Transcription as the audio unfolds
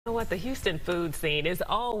You know what? The Houston food scene is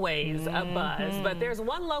always a buzz, but there's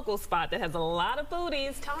one local spot that has a lot of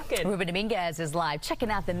foodies talking. Ruben Dominguez is live checking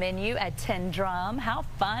out the menu at 10 Drum. How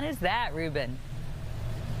fun is that, Ruben?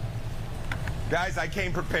 Guys, I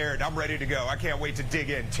came prepared. I'm ready to go. I can't wait to dig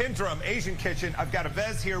in. 10 Drum Asian Kitchen. I've got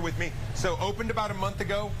Avez here with me. So opened about a month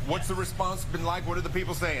ago. What's the response been like? What are the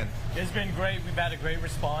people saying? It's been great. We've had a great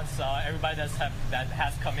response. Everybody that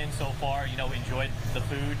has come in so far, enjoyed the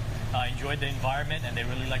food, enjoyed the environment, and they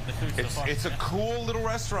really like the food so far. It's a cool little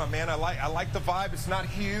restaurant, man. I like the vibe. It's not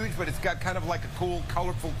huge, but it's got kind of like a cool,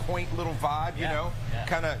 colorful, quaint little vibe. You know,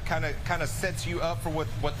 kind of sets you up for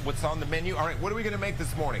what's on the menu. All right, what are we gonna make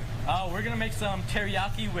this morning? We're gonna make some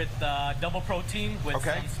teriyaki with double protein with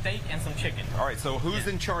some steak and some chicken. All right, so who's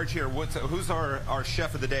in charge here? Who's our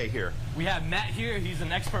chef of the day here? We have Matt here. He's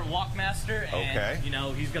an expert wok master, and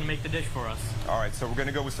he's gonna make the dish for us. All right, so we're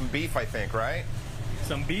gonna go with some beef, I think, right?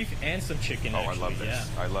 Some beef and some chicken. I love this.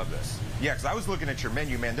 I love this. Yeah, because I was looking at your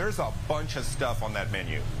menu, man. There's a bunch of stuff on that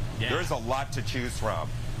menu. There's a lot to choose from.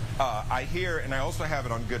 I hear, and I also have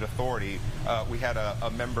it on good authority, we had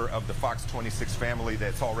a member of the Fox 26 family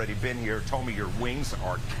that's already been here told me your wings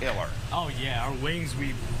are killer. Oh yeah, our wings,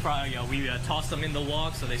 we toss them in the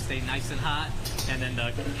wok so they stay nice and hot, and then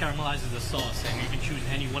caramelizes the sauce, and you can choose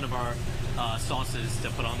any one of our sauces to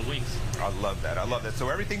put on the wings. I love that. I love that. So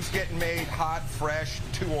everything's getting made hot, fresh,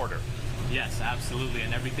 to order. Yes, absolutely,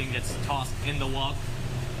 and everything gets tossed in the wok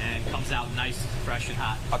and comes out nice, fresh, and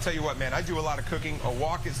hot. I'll tell you what, man, I do a lot of cooking. A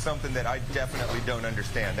wok is something that I definitely don't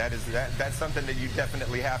understand. That's something that you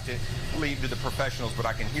definitely have to leave to the professionals, but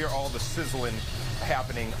I can hear all the sizzling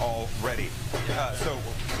happening already. So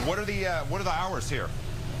what are the hours here?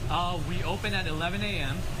 We open at 11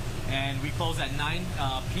 a.m. and we close at 9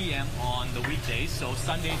 p.m. on the weekdays, so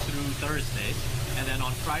Sunday through Thursday. And then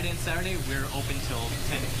on Friday and Saturday, we're open till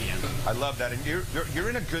 10 p.m. I love that. And you're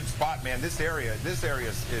in a good spot, man. This area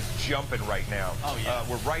is jumping right now. Oh, yeah.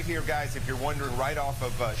 We're right here, guys, if you're wondering, right off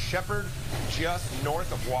of Shepherd, just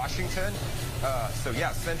north of Washington. So,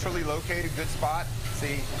 yeah, centrally located, good spot.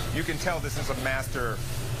 See, you can tell this is a master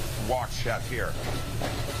wok chef here.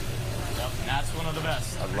 Yep, and that's one of the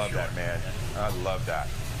best. I love that, man. I love that.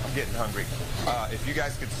 I'm getting hungry. If you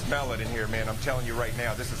guys could smell it in here, man, I'm telling you right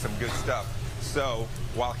now, this is some good stuff. So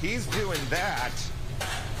while he's doing that,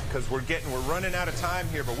 because we're running out of time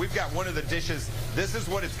here, but we've got one of the dishes. This is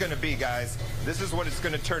what it's going to be, guys. This is what it's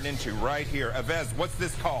going to turn into right here. Avez, what's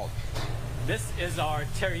this called? This is our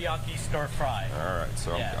teriyaki stir fry. All right,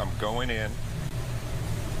 so I'm going in.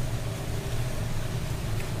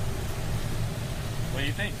 What do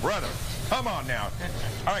you think? Brother, come on now.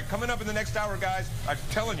 All right, coming up in the next hour, guys, I'm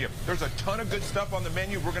telling you, there's a ton of good stuff on the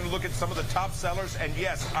menu. We're going to look at some of the top sellers, and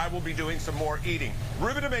yes, I will be doing some more eating.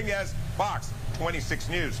 Ruben Dominguez, Fox 26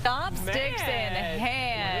 News. Chopsticks in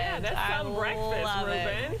hand. Yeah, that's some breakfast,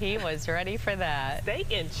 Ruben. He was ready for that.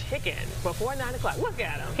 Steak and chicken before 9 o'clock. Look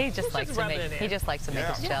at him. He just likes to make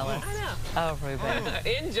us jealous. I know. Oh, Ruben.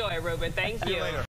 Enjoy, Ruben. Thank you. See you later.